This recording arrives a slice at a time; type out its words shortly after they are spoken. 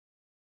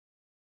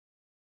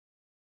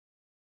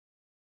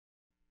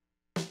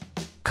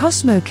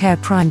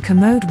KosmoCare Prime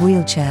Commode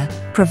Wheelchair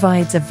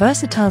provides a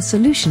versatile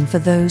solution for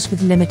those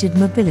with limited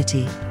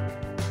mobility.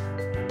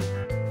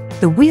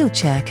 The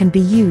wheelchair can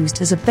be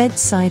used as a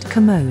bedside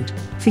commode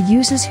for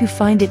users who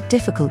find it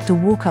difficult to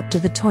walk up to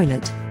the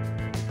toilet,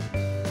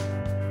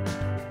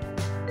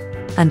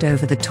 and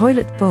over the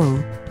toilet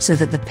bowl, so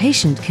that the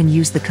patient can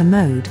use the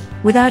commode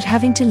without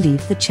having to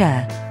leave the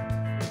chair.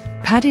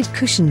 Padded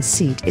cushioned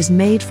seat is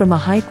made from a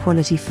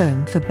high-quality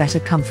foam for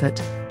better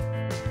comfort.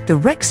 The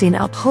Rexine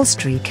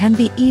upholstery can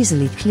be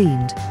easily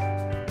cleaned.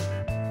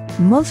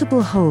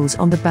 Multiple holes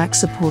on the back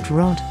support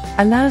rod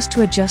allows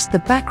to adjust the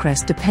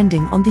backrest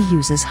depending on the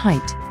user's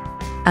height.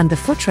 And the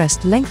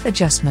footrest length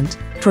adjustment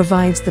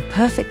provides the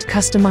perfect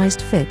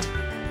customized fit.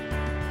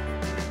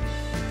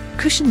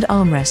 Cushioned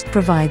armrest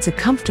provides a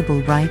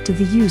comfortable ride to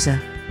the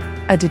user.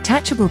 A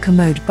detachable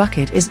commode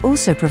bucket is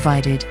also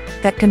provided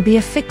that can be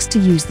affixed to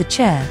use the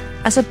chair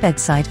as a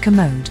bedside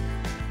commode.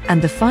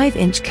 And the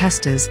 5-inch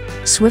castors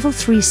swivel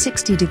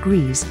 360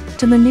 degrees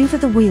to maneuver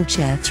the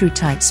wheelchair through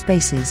tight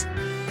spaces.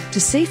 To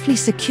safely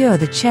secure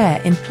the chair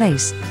in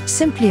place,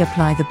 simply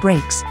apply the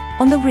brakes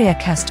on the rear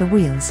caster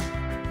wheels.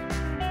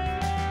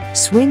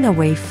 Swing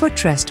away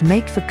footrest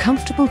make for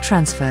comfortable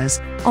transfers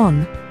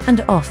on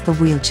and off the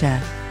wheelchair.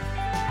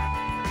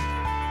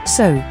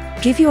 So,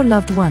 give your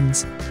loved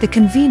ones the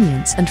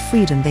convenience and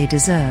freedom they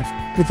deserve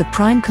with the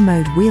Prime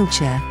Commode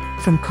Wheelchair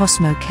from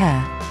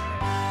KosmoCare.